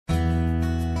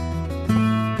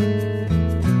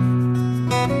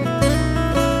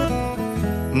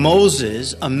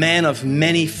Moses, a man of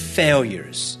many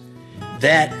failures.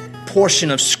 That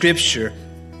portion of Scripture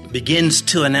begins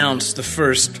to announce the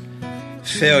first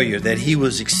failure that he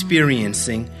was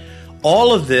experiencing.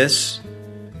 All of this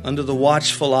under the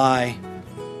watchful eye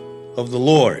of the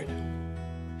Lord.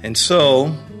 And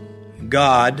so,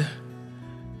 God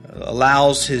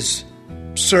allows his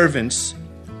servants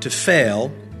to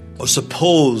fail, or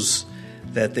suppose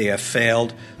that they have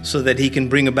failed, so that he can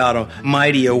bring about a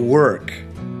mightier work.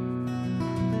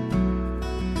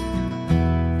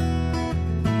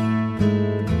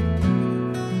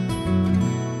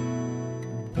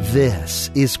 This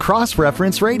is Cross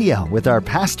Reference Radio with our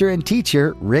pastor and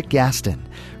teacher, Rick Gaston.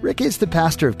 Rick is the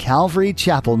pastor of Calvary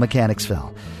Chapel,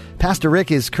 Mechanicsville. Pastor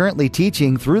Rick is currently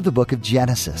teaching through the book of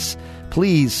Genesis.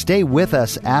 Please stay with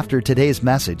us after today's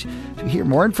message to hear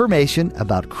more information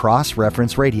about Cross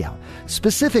Reference Radio,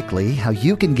 specifically how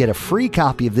you can get a free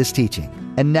copy of this teaching.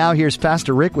 And now here's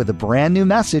Pastor Rick with a brand new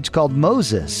message called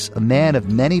Moses, a man of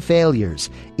many failures,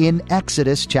 in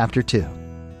Exodus chapter 2.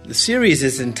 The series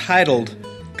is entitled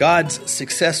God's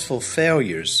Successful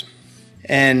Failures.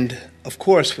 And of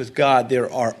course, with God,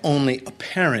 there are only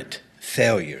apparent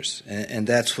failures. And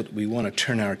that's what we want to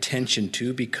turn our attention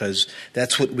to, because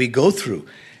that's what we go through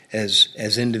as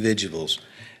individuals,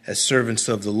 as servants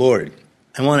of the Lord.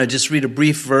 I want to just read a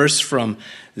brief verse from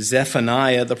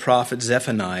Zephaniah, the prophet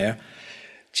Zephaniah,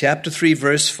 chapter 3,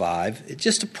 verse 5. It's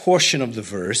just a portion of the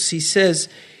verse. He says,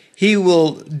 "He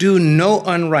will do no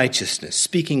unrighteousness,"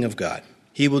 speaking of God.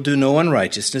 He will do no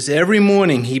unrighteousness. Every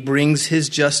morning he brings his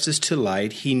justice to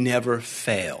light. He never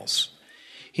fails.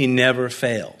 He never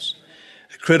fails.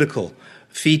 A critical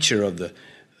feature of the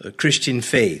Christian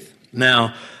faith.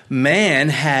 Now, man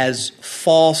has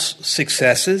false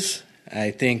successes.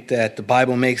 I think that the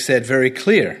Bible makes that very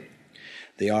clear.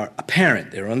 They are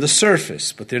apparent. They're on the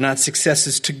surface, but they're not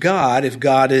successes to God if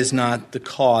God is not the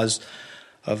cause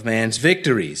of man's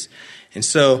victories. And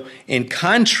so, in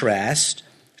contrast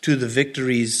to the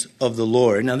victories of the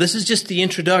Lord. Now, this is just the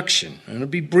introduction. I'm going to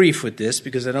be brief with this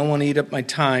because I don't want to eat up my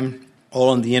time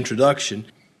all in the introduction.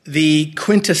 The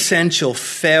quintessential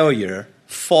failure,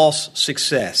 false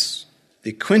success.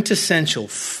 The quintessential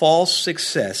false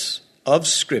success of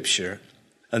Scripture,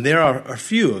 and there are a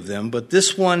few of them, but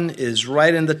this one is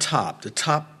right in the top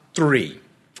three.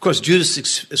 Of course, Judas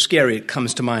Iscariot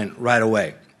comes to mind right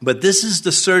away. But this is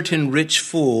the certain rich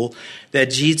fool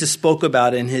that Jesus spoke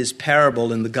about in his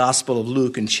parable in the Gospel of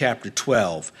Luke in chapter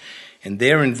 12. And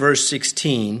there in verse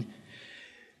 16,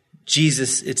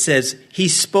 Jesus, it says, "He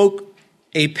spoke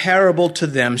a parable to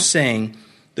them, saying,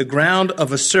 the ground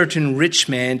of a certain rich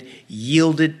man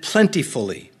yielded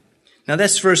plentifully." Now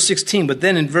that's verse 16, but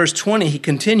then in verse 20 he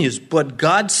continues, "But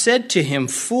God said to him,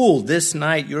 Fool, this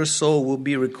night your soul will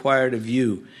be required of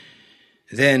you.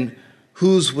 Then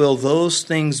whose will those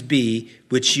things be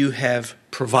which you have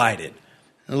provided?"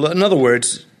 In other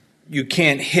words, you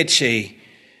can't hitch a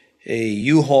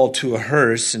U-Haul to a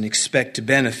hearse and expect to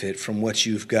benefit from what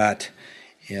you've got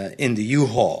in the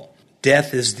U-Haul.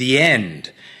 Death is the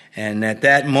end. And at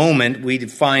that moment, we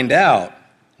find out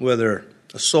whether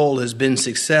a soul has been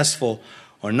successful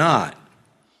or not.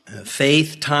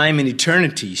 Faith, time, and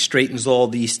eternity straightens all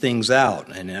these things out.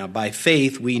 And now by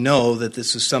faith, we know that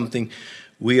this is something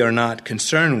we are not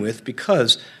concerned with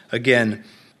because, again,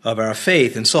 of our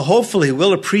faith. And so hopefully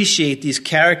we'll appreciate these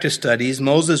character studies.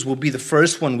 Moses will be the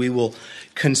first one we will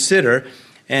consider,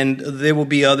 and there will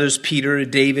be others, Peter,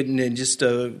 David, and just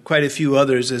quite a few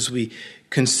others as we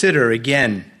consider,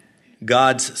 again,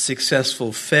 God's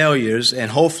successful failures. And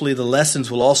hopefully the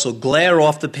lessons will also glare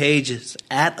off the pages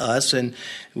at us and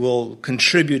will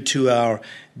contribute to our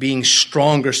being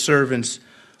stronger servants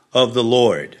of the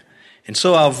Lord. And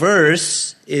so our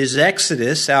verse is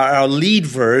Exodus, our lead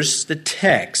verse, the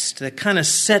text that kind of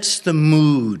sets the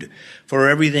mood for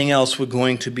everything else we're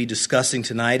going to be discussing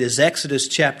tonight is Exodus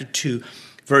chapter 2,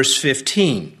 verse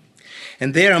 15.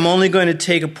 And there I'm only going to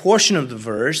take a portion of the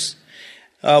verse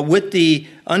with the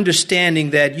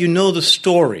understanding that you know the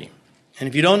story. And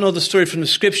if you don't know the story from the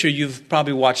Scripture, you've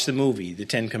probably watched the movie, The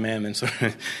Ten Commandments,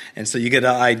 and so you get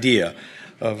an idea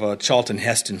of Charlton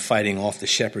Heston fighting off the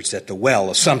shepherds at the well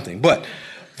or something. But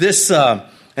this,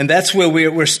 and that's where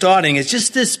we're starting, is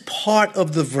just this part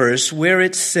of the verse where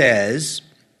it says,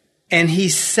 "And he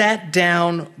sat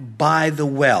down by the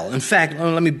well." In fact,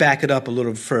 let me back it up a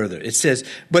little further. It says,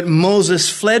 "But Moses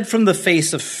fled from the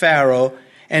face of Pharaoh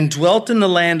and dwelt in the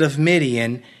land of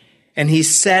Midian, and he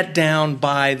sat down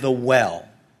by the well."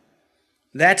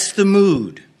 That's the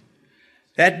mood.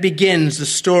 That begins the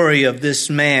story of this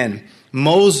man,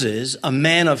 Moses, a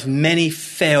man of many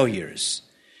failures.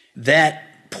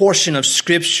 That portion of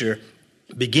Scripture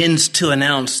begins to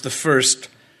announce the first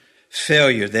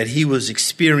failure that he was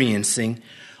experiencing.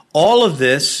 All of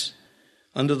this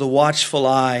under the watchful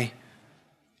eye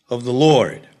of the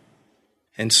Lord.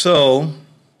 And so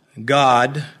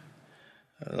God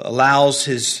allows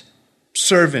his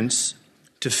servants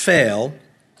to fail,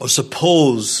 or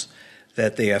suppose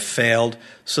that they have failed,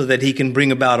 so that he can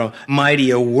bring about a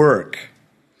mightier work.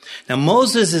 Now,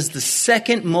 Moses is the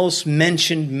second most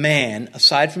mentioned man,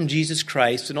 aside from Jesus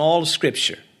Christ, in all of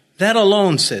Scripture. That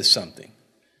alone says something.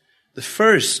 The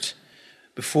first,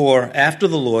 after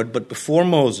the Lord, but before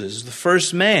Moses, the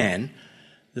first man,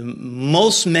 the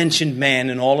most mentioned man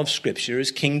in all of Scripture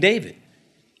is King David.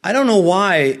 I don't know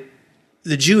why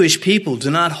the Jewish people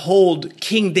do not hold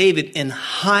King David in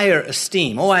higher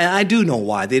esteem. Oh, I do know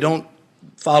why. They don't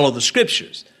follow the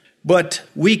Scriptures. But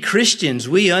we Christians,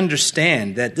 we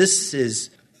understand that this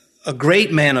is a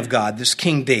great man of God, this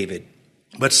King David.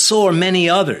 But so are many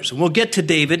others. And we'll get to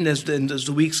David as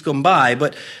the weeks go by.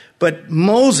 But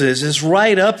Moses is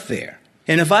right up there.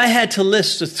 And if I had to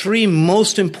list the three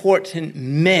most important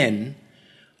men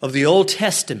of the Old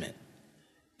Testament,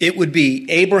 it would be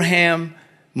Abraham,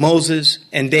 Moses,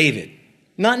 and David.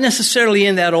 Not necessarily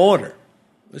in that order.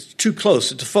 It's too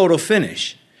close. It's a photo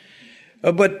finish.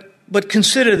 But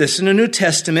consider this. In the New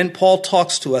Testament, Paul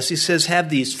talks to us. He says, have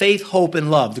these: faith, hope, and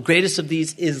love. The greatest of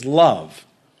these is love.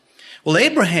 Well,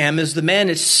 Abraham is the man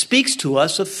that speaks to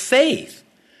us of faith.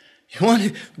 You want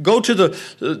to go to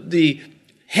the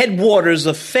headwaters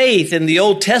of faith in the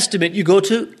Old Testament, you go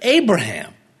to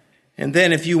Abraham. And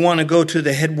then if you want to go to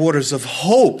the headwaters of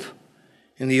hope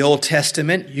in the Old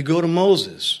Testament, you go to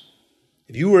Moses.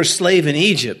 If you were a slave in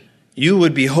Egypt, you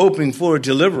would be hoping for a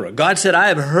deliverer. God said, I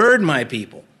have heard my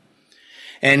people.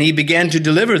 And he began to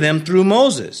deliver them through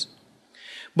Moses.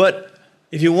 But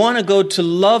if you want to go to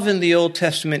love in the Old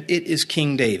Testament, it is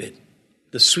King David,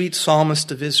 the sweet psalmist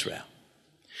of Israel.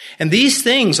 And these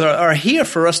things are here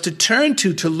for us to turn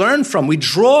to learn from. We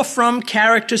draw from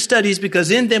character studies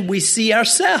because in them we see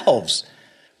ourselves.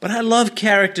 But I love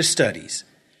character studies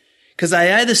because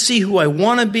I either see who I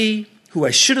want to be, who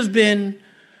I should have been,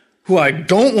 who I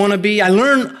don't want to be.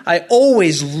 I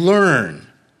always learn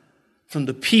from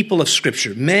the people of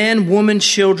Scripture, man, woman,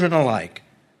 children alike.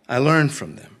 I learn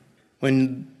from them.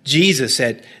 When Jesus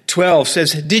at 12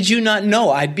 says, did you not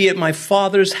know I'd be at my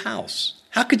Father's house?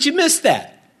 How could you miss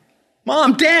that?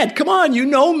 Mom, Dad, come on, you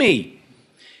know me.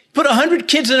 Put 100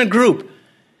 kids in a group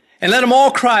and let them all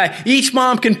cry. Each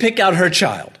mom can pick out her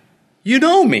child. You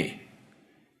know me.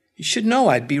 You should know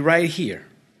I'd be right here.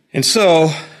 And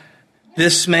so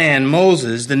this man,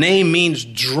 Moses, the name means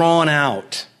drawn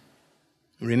out.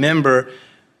 Remember,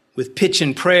 with pitch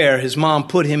and prayer, his mom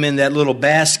put him in that little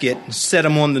basket and set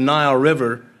him on the Nile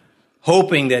River,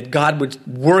 hoping that God would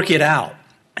work it out.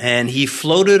 And he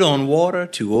floated on water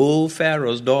to old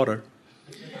Pharaoh's daughter.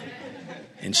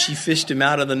 And she fished him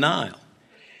out of the Nile.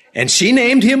 And she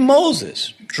named him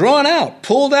Moses, drawn out,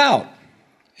 pulled out.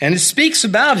 And it speaks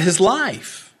about his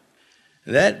life.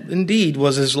 That indeed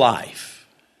was his life.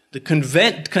 The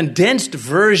condensed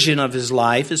version of his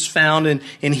life is found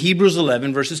in Hebrews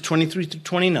 11, verses 23 to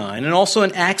 29. And also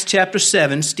in Acts chapter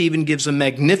 7, Stephen gives a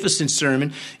magnificent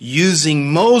sermon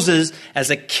using Moses as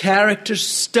a character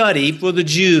study for the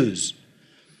Jews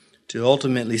to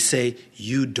ultimately say,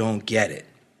 you don't get it.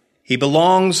 He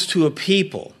belongs to a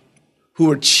people who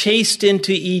were chased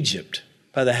into Egypt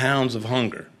by the hounds of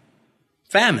hunger.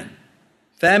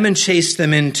 Famine chased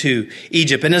them into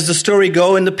Egypt. And as the story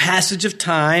goes, in the passage of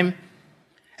time,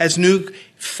 as new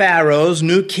pharaohs,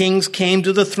 new kings came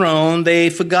to the throne, they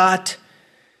forgot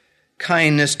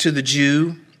kindness to the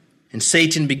Jew, and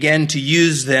Satan began to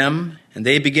use them, and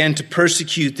they began to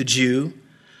persecute the Jew,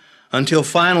 until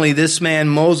finally this man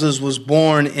Moses was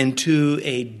born into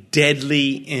a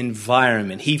deadly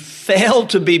environment. He failed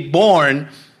to be born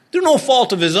through no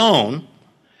fault of his own.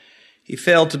 He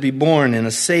failed to be born in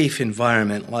a safe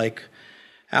environment like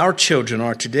our children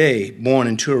are today, born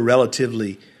into a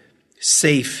relatively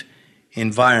safe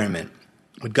environment.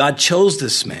 But God chose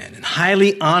this man and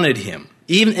highly honored him.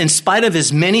 Even in spite of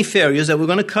his many failures that we're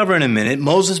going to cover in a minute,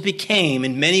 Moses became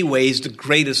in many ways the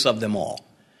greatest of them all.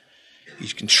 You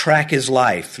can track his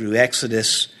life through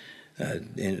Exodus,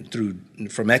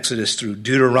 from Exodus through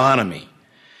Deuteronomy.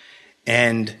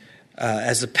 And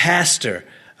as a pastor,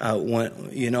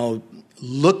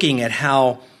 looking at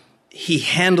how he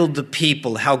handled the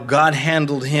people, how God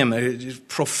handled him,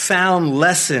 profound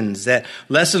lessons. That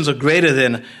lessons are greater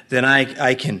than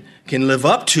I can live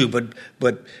up to,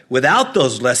 but without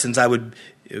those lessons, I would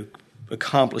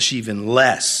accomplish even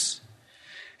less.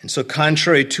 And so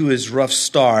contrary to his rough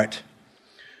start,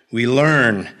 we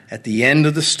learn at the end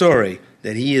of the story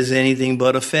that he is anything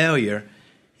but a failure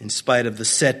in spite of the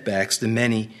setbacks, the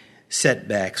many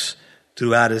setbacks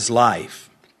throughout his life.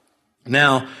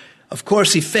 Now, of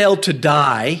course, he failed to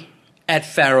die at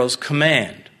Pharaoh's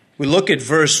command. We look at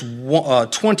verse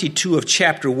 22 of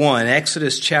chapter 1,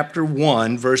 Exodus chapter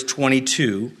 1, verse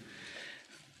 22.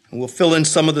 And we'll fill in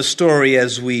some of the story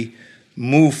as we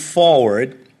move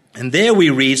forward. And there we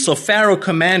read, "So Pharaoh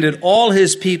commanded all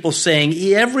his people, saying,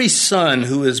 Every son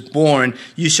who is born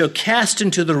you shall cast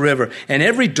into the river, and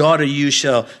every daughter you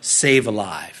shall save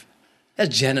alive."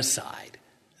 That's genocide,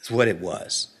 is what it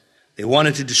was. They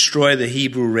wanted to destroy the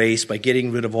Hebrew race by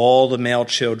getting rid of all the male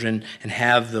children and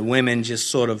have the women just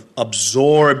sort of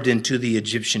absorbed into the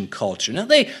Egyptian culture. Now,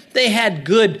 they had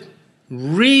good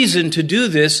reason to do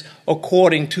this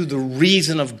according to the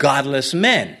reason of godless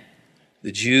men.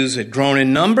 The Jews had grown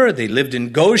in number. They lived in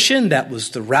Goshen. That was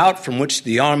the route from which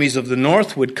the armies of the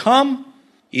north would come.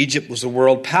 Egypt was a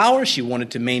world power. She wanted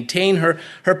to maintain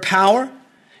her power.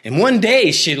 And one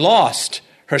day she lost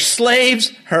her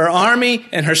slaves, her army,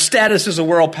 and her status as a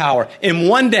world power in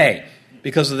one day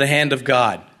because of the hand of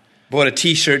God. Bought a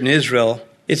t-shirt in Israel.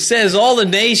 It says, "All the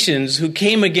nations who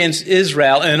came against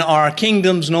Israel and are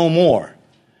kingdoms no more."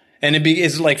 And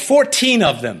it's like 14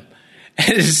 of them. And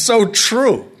it is so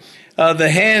true. The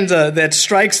hand that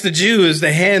strikes the Jew is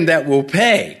the hand that will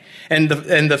pay. And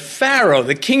the Pharaoh,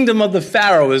 the kingdom of the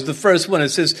Pharaoh is the first one. It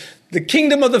says, the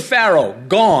kingdom of the Pharaoh,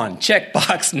 gone.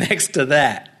 Checkbox next to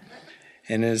that.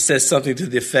 And it says something to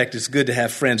the effect, it's good to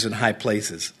have friends in high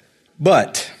places.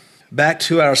 But back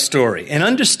to our story. And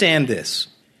understand this.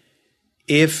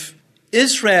 If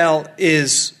Israel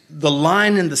is the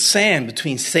line in the sand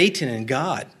between Satan and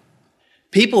God,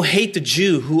 people hate the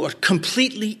Jew who are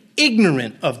completely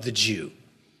ignorant of the Jew.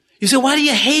 You say, why do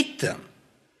you hate them?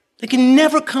 They can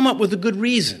never come up with a good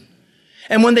reason.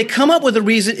 And when they come up with a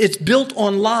reason, it's built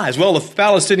on lies. Well,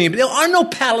 there are no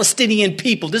Palestinian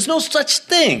people. There's no such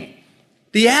thing.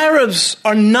 The Arabs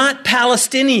are not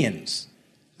Palestinians.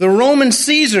 The Roman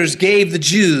Caesars gave the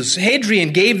Jews,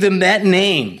 Hadrian gave them that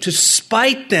name to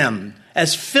spite them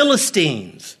as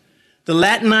Philistines, the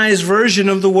Latinized version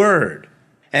of the word.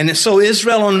 And so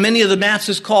Israel on many of the maps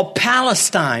is called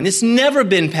Palestine. It's never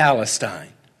been Palestine.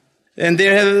 And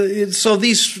so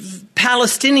these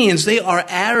Palestinians, they are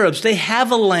Arabs. They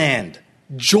have a land.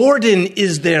 Jordan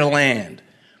is their land.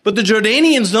 But the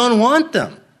Jordanians don't want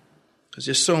them because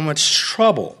there's so much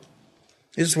trouble.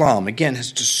 Islam, again,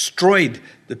 has destroyed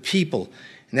the people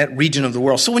in that region of the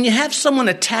world. So when you have someone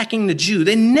attacking the Jew,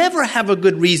 they never have a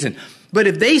good reason. But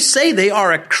if they say they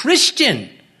are a Christian,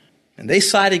 and they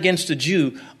side against the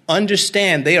Jew,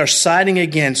 understand they are siding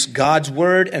against God's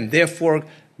word and therefore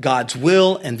God's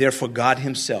will and therefore God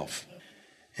himself.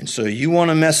 And so you want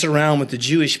to mess around with the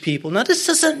Jewish people. Now, this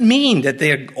doesn't mean that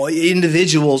they're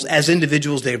individuals,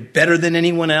 they're better than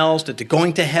anyone else, that they're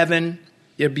going to heaven.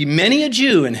 There'll be many a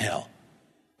Jew in hell.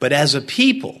 But as a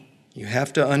people, you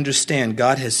have to understand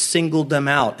God has singled them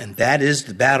out, and that is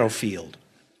the battlefield.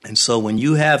 And so when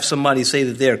you have somebody say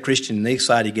that they're a Christian and they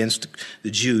side against the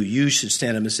Jew, you should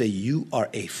stand up and say, you are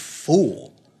a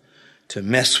fool to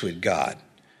mess with God,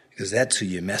 because that's who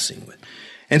you're messing with.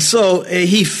 And so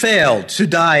he failed to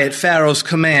die at Pharaoh's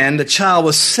command. The child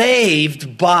was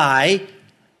saved by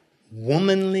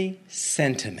womanly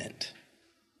sentiment.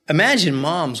 Imagine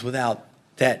moms without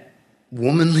that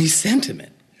womanly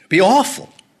sentiment. It'd be awful.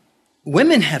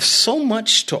 Women have so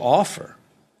much to offer.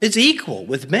 It's equal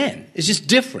with men. It's just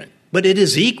different, but it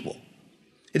is equal.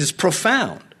 It is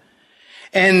profound.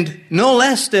 And no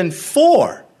less than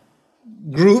 4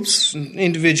 groups,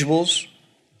 individuals,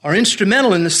 are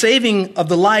instrumental in the saving of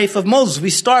the life of Moses.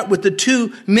 We start with the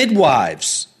 2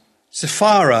 midwives,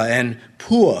 Zipporah and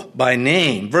Puah by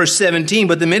name. Verse 17,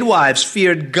 but the midwives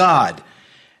feared God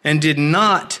and did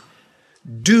not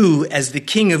do as the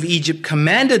king of Egypt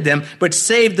commanded them, but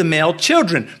saved the male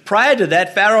children. Prior to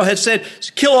that, Pharaoh had said,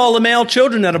 kill all the male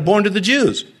children that are born to the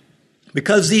Jews.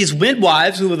 Because these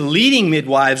midwives, who were the leading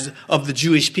midwives of the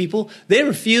Jewish people, they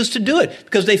refused to do it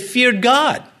because they feared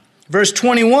God. Verse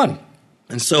 21,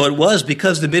 and so it was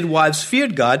because the midwives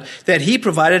feared God that he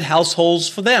provided households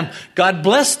for them. God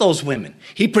blessed those women.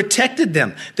 He protected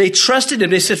them. They trusted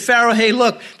him. They said, Pharaoh, hey,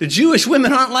 look, the Jewish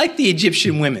women aren't like the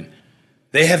Egyptian women.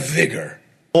 They have vigor.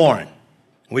 Born.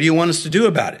 What do you want us to do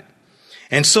about it?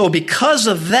 And so because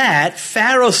of that,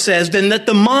 Pharaoh says then let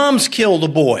the moms kill the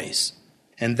boys.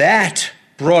 And that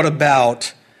brought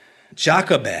about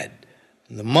Jochebed,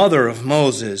 the mother of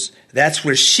Moses. That's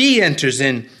where she enters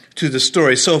into the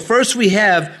story. So first we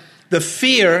have the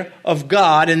fear of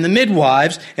God and the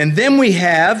midwives, and then we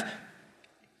have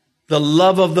the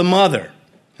love of the mother.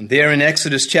 And there in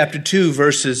Exodus chapter 2,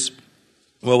 verses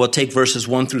Well, we'll take verses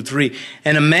 1 through 3.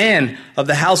 And a man of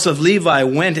the house of Levi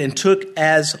went and took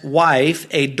as wife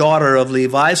a daughter of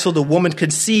Levi. So the woman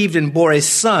conceived and bore a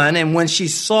son. And when she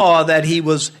saw that he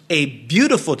was a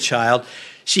beautiful child,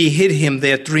 she hid him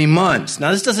there 3 months. Now,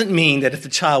 this doesn't mean that if the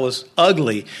child was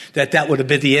ugly, that would have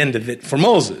been the end of it for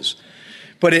Moses.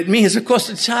 But it means, of course,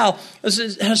 the child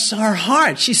has her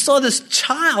heart. She saw this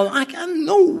child.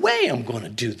 No way I'm going to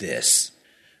do this.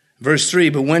 Verse 3,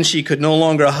 but when she could no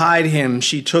longer hide him,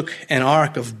 she took an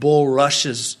ark of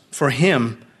bulrushes for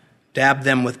him, dabbed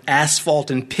them with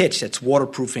asphalt and pitch, that's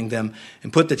waterproofing them,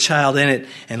 and put the child in it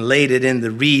and laid it in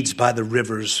the reeds by the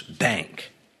river's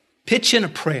bank. Pitch in a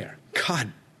prayer.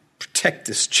 God, protect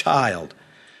this child,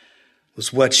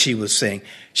 was what she was saying.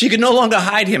 She could no longer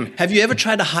hide him. Have you ever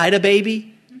tried to hide a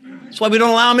baby? That's why we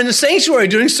don't allow them in the sanctuary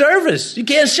during service. You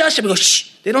can't shush them. We go,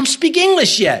 shh, they don't speak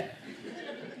English yet.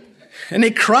 And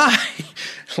they cry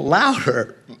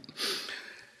louder.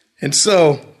 And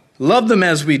so, love them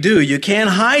as we do, you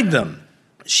can't hide them.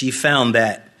 She found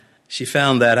that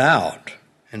out.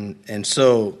 And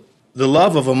so the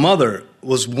love of a mother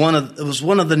was one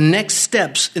of the next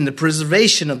steps in the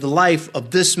preservation of the life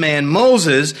of this man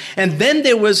Moses. And then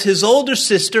there was his older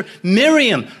sister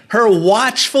Miriam, her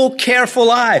watchful,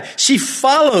 careful eye. She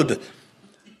followed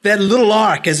that little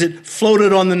ark as it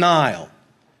floated on the Nile.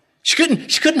 She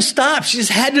couldn't stop. She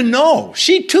just had to know.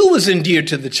 She too was endeared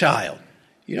to the child.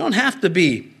 You don't have to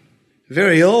be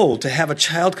very old to have a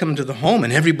child come into the home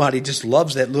and everybody just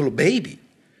loves that little baby.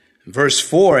 Verse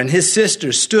 4, and his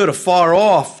sister stood afar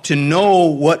off to know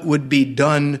what would be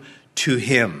done to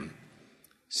him.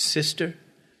 Sister,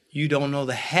 you don't know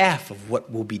the half of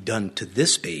what will be done to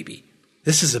this baby.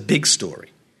 This is a big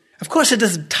story. Of course, it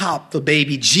doesn't top the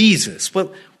baby Jesus,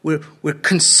 but we're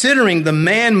considering the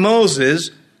man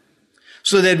Moses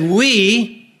so that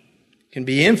we can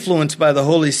be influenced by the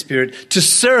Holy Spirit to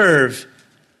serve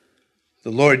the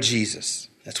Lord Jesus.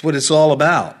 That's what it's all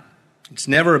about. It's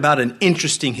never about an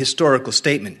interesting historical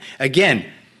statement.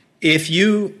 Again, if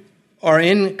you are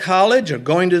in college or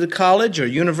going to the college or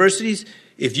universities,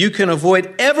 if you can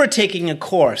avoid ever taking a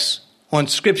course on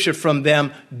Scripture from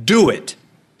them, do it.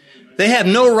 They have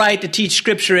no right to teach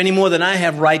Scripture any more than I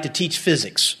have right to teach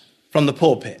physics from the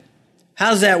pulpit.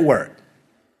 How's that work?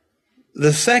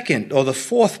 The second or the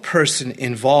fourth person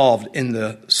involved in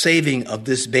the saving of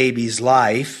this baby's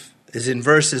life is in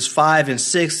verses 5 and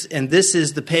 6, and this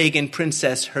is the pagan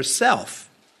princess herself.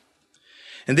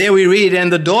 And there we read,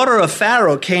 and the daughter of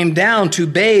Pharaoh came down to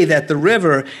bathe at the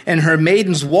river, and her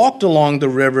maidens walked along the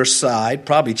riverside,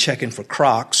 probably checking for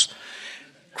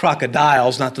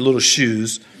crocodiles, not the little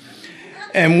shoes.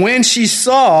 And when she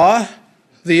saw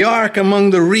the ark among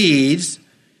the reeds,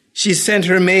 she sent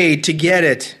her maid to get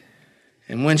it.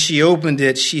 And when she opened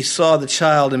it, she saw the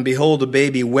child, and behold, the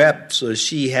baby wept. So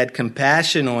she had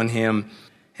compassion on him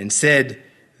and said,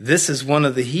 this is one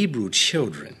of the Hebrew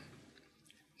children.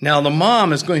 Now the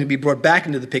mom is going to be brought back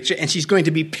into the picture, and she's going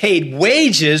to be paid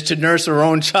wages to nurse her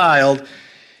own child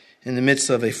in the midst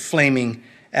of a flaming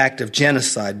act of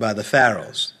genocide by the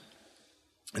pharaohs.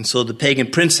 And so the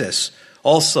pagan princess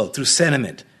also, through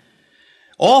sentiment,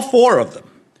 all four of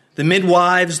them, the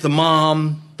midwives, the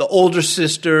mom, the older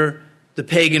sister, the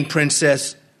pagan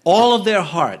princess, all of their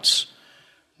hearts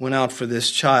went out for this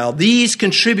child. These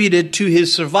contributed to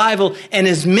his survival and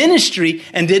his ministry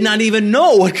and did not even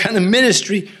know what kind of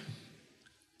ministry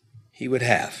he would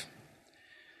have.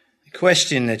 The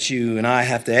question that you and I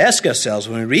have to ask ourselves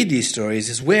when we read these stories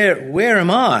is, where am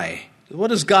I? What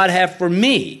does God have for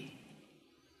me?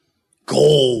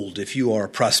 Gold, if you are a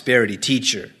prosperity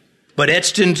teacher. But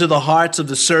etched into the hearts of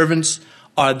the servants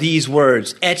are these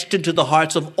words. Etched into the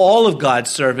hearts of all of God's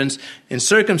servants in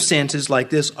circumstances like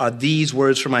this are these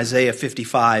words from Isaiah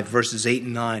 55, verses 8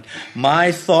 and 9.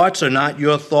 My thoughts are not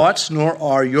your thoughts, nor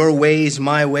are your ways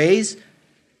my ways,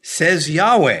 says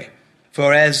Yahweh.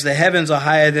 For as the heavens are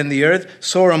higher than the earth,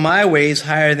 so are my ways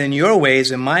higher than your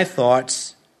ways, and my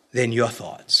thoughts than your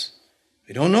thoughts.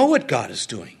 We don't know what God is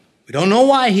doing. We don't know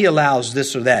why he allows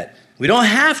this or that. We don't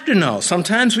have to know.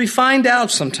 Sometimes we find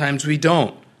out, sometimes we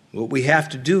don't. What we have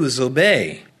to do is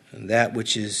obey. And that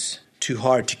which is too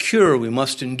hard to cure, we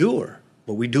must endure.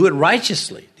 But we do it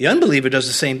righteously. The unbeliever does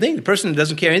the same thing. The person that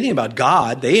doesn't care anything about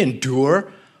God, they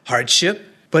endure hardship,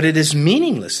 but it is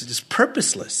meaningless. It is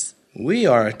purposeless. We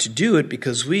are to do it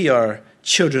because we are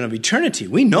children of eternity.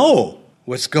 We know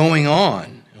what's going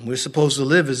on, and we're supposed to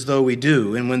live as though we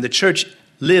do. And when the church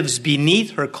lives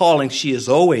beneath her calling, she is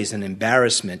always an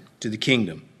embarrassment to the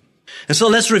kingdom. And so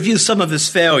let's review some of his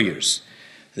failures.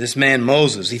 This man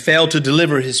Moses, he failed to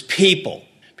deliver his people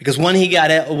Because when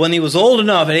he was old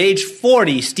enough, at age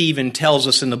 40, Stephen tells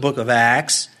us in the book of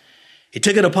Acts, he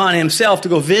took it upon himself to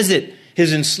go visit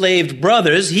his enslaved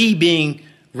brothers, he being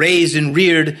raised and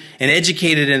reared and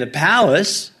educated in the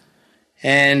palace,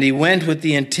 and he went with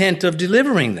the intent of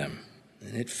delivering them.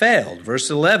 And it failed. Verse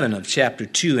 11 of chapter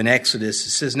 2 in Exodus, it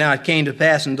says, "Now it came to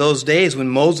pass in those days when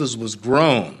Moses was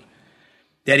grown,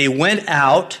 that he went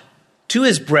out to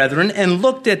his brethren and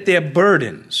looked at their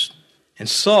burdens, and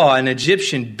saw an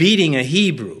Egyptian beating a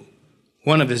Hebrew,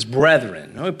 one of his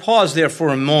brethren." Now we pause there for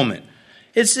a moment.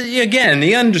 It's, again,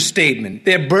 the understatement,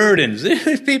 their burdens.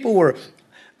 These people were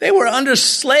under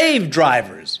slave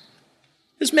drivers.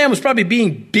 This man was probably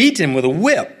being beaten with a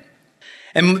whip.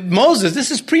 And Moses,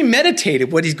 this is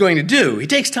premeditated what he's going to do. He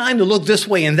takes time to look this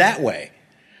way and that way.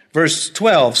 Verse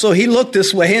 12, so he looked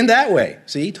this way and that way.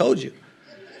 See, he told you.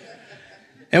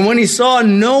 And when he saw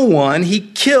no one, he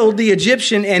killed the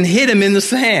Egyptian and hid him in the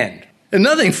sand. There's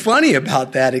nothing funny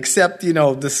about that except,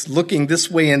 this looking this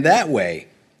way and that way.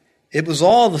 It was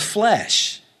all the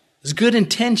flesh. It was good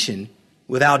intention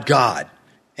without God.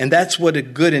 And that's what a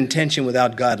good intention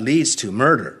without God leads to,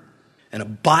 murder. And a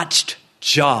botched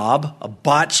job, a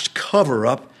botched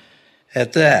cover-up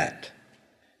at that.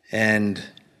 And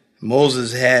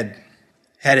Moses had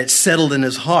it settled in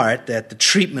his heart that the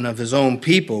treatment of his own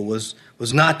people was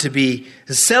not to be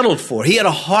settled for. He had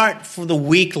a heart for the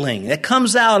weakling. That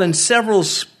comes out in several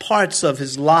parts of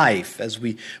his life as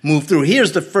we move through.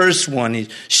 Here's the first one. He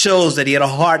shows that he had a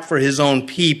heart for his own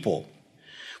people.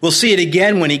 We'll see it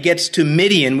again when he gets to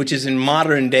Midian, which is in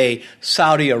modern-day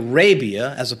Saudi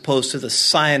Arabia, as opposed to the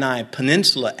Sinai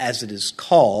Peninsula, as it is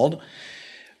called,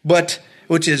 but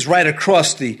which is right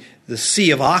across the Sea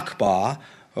of Aqaba.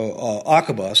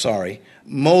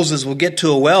 Moses will get to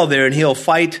a well there, and he'll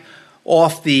fight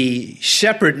off the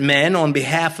shepherd men on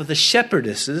behalf of the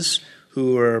shepherdesses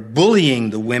who are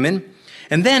bullying the women.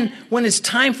 And then when it's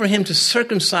time for him to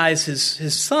circumcise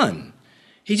his son,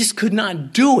 he just could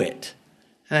not do it.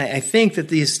 And I think that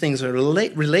these things are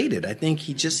related. I think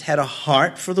he just had a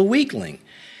heart for the weakling.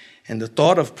 And the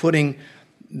thought of putting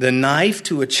the knife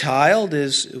to a child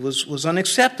was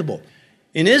unacceptable.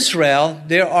 In Israel,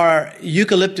 there are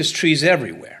eucalyptus trees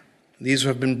everywhere. These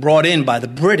have been brought in by the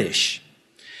British.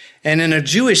 And in a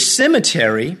Jewish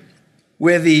cemetery,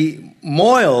 where the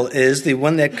mohel is, the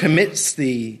one that commits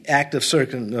the act of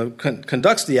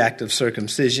conducts the act of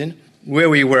circumcision, where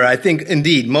we were, I think,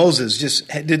 indeed, Moses just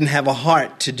didn't have a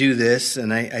heart to do this,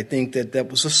 and I think that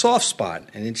was a soft spot,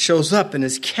 and it shows up in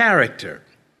his character.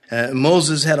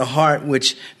 Moses had a heart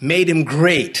which made him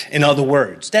great, in other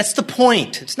words. That's the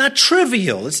point. It's not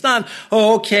trivial. It's not,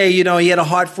 he had a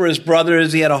heart for his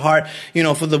brothers. He had a heart,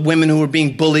 for the women who were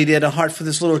being bullied. He had a heart for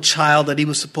this little child that he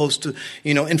was supposed to,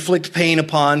 inflict pain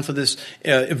upon for this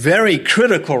very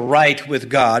critical right with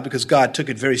God, because God took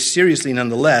it very seriously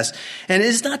nonetheless. And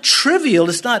it's not trivial.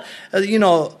 It's not,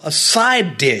 a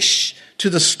side dish to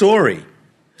the story.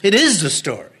 It is the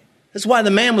story. That's why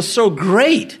the man was so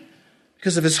great.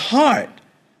 Because of his heart.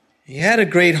 He had a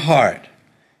great heart.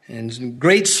 And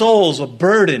great souls, a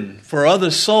burden for other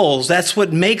souls. That's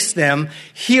what makes them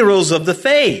heroes of the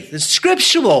faith. It's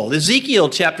scriptural. Ezekiel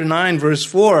chapter 9, verse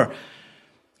 4.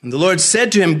 And the Lord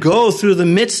said to him, "Go through the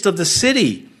midst of the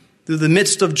city, through the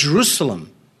midst of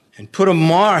Jerusalem, and put a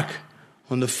mark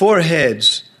on the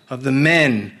foreheads of the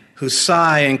men who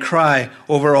sigh and cry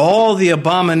over all the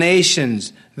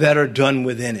abominations that are done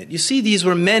within it." You see, these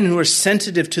were men who were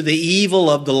sensitive to the evil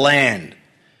of the land.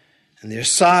 And their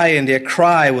sigh and their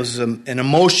cry was an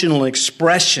emotional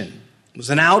expression. It was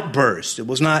an outburst. It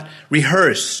was not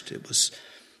rehearsed. It was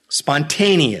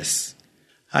spontaneous.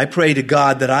 I pray to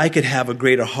God that I could have a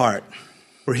greater heart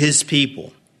for his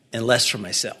people and less for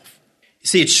myself. You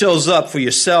see, it shows up for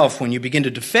yourself when you begin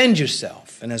to defend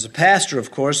yourself. And as a pastor,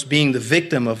 of course, being the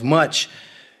victim of much,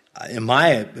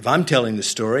 if I'm telling the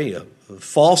story, of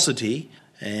falsity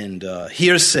and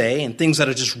hearsay and things that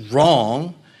are just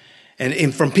wrong,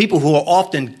 and from people who are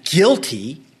often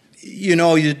guilty,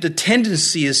 the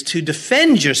tendency is to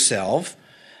defend yourself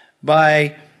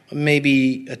by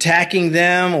maybe attacking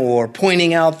them or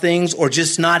pointing out things or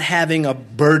just not having a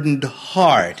burdened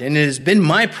heart. And it has been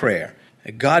my prayer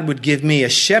that God would give me a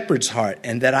shepherd's heart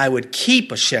and that I would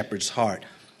keep a shepherd's heart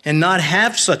and not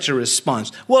have such a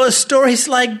response. Well, a story's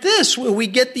like this, where we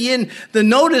get the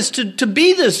notice to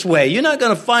be this way. You're not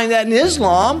going to find that in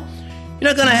Islam.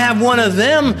 You're not going to have one of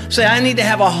them say, I need to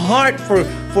have a heart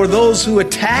for those who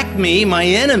attack me, my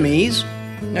enemies.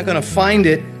 You're not going to find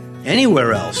it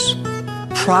anywhere else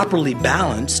properly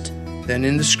balanced than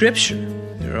in the Scripture.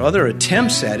 There are other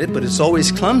attempts at it, but it's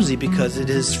always clumsy because it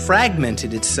has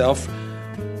fragmented itself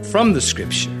from the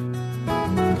Scripture.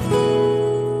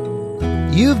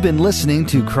 You've been listening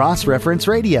to Cross Reference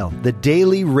Radio, the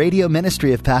daily radio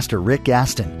ministry of Pastor Rick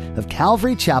Gaston of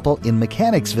Calvary Chapel in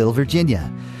Mechanicsville,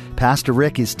 Virginia. Pastor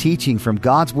Rick is teaching from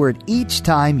God's Word each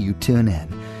time you tune in.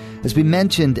 As we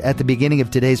mentioned at the beginning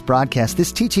of today's broadcast,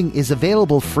 this teaching is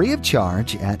available free of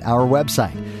charge at our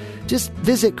website. Just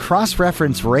visit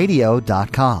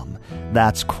crossreferenceradio.com.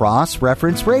 That's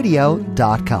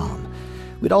crossreferenceradio.com.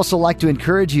 We'd also like to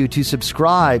encourage you to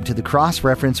subscribe to the Cross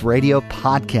Reference Radio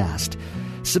podcast.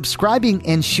 Subscribing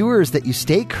ensures that you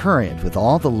stay current with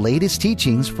all the latest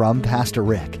teachings from Pastor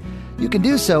Rick. You can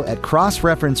do so at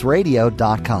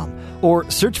crossreferenceradio.com or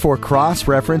search for Cross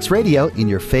Reference Radio in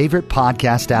your favorite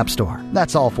podcast app store.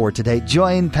 That's all for today.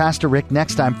 Join Pastor Rick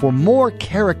next time for more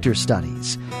character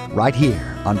studies right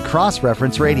here on Cross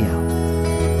Reference Radio.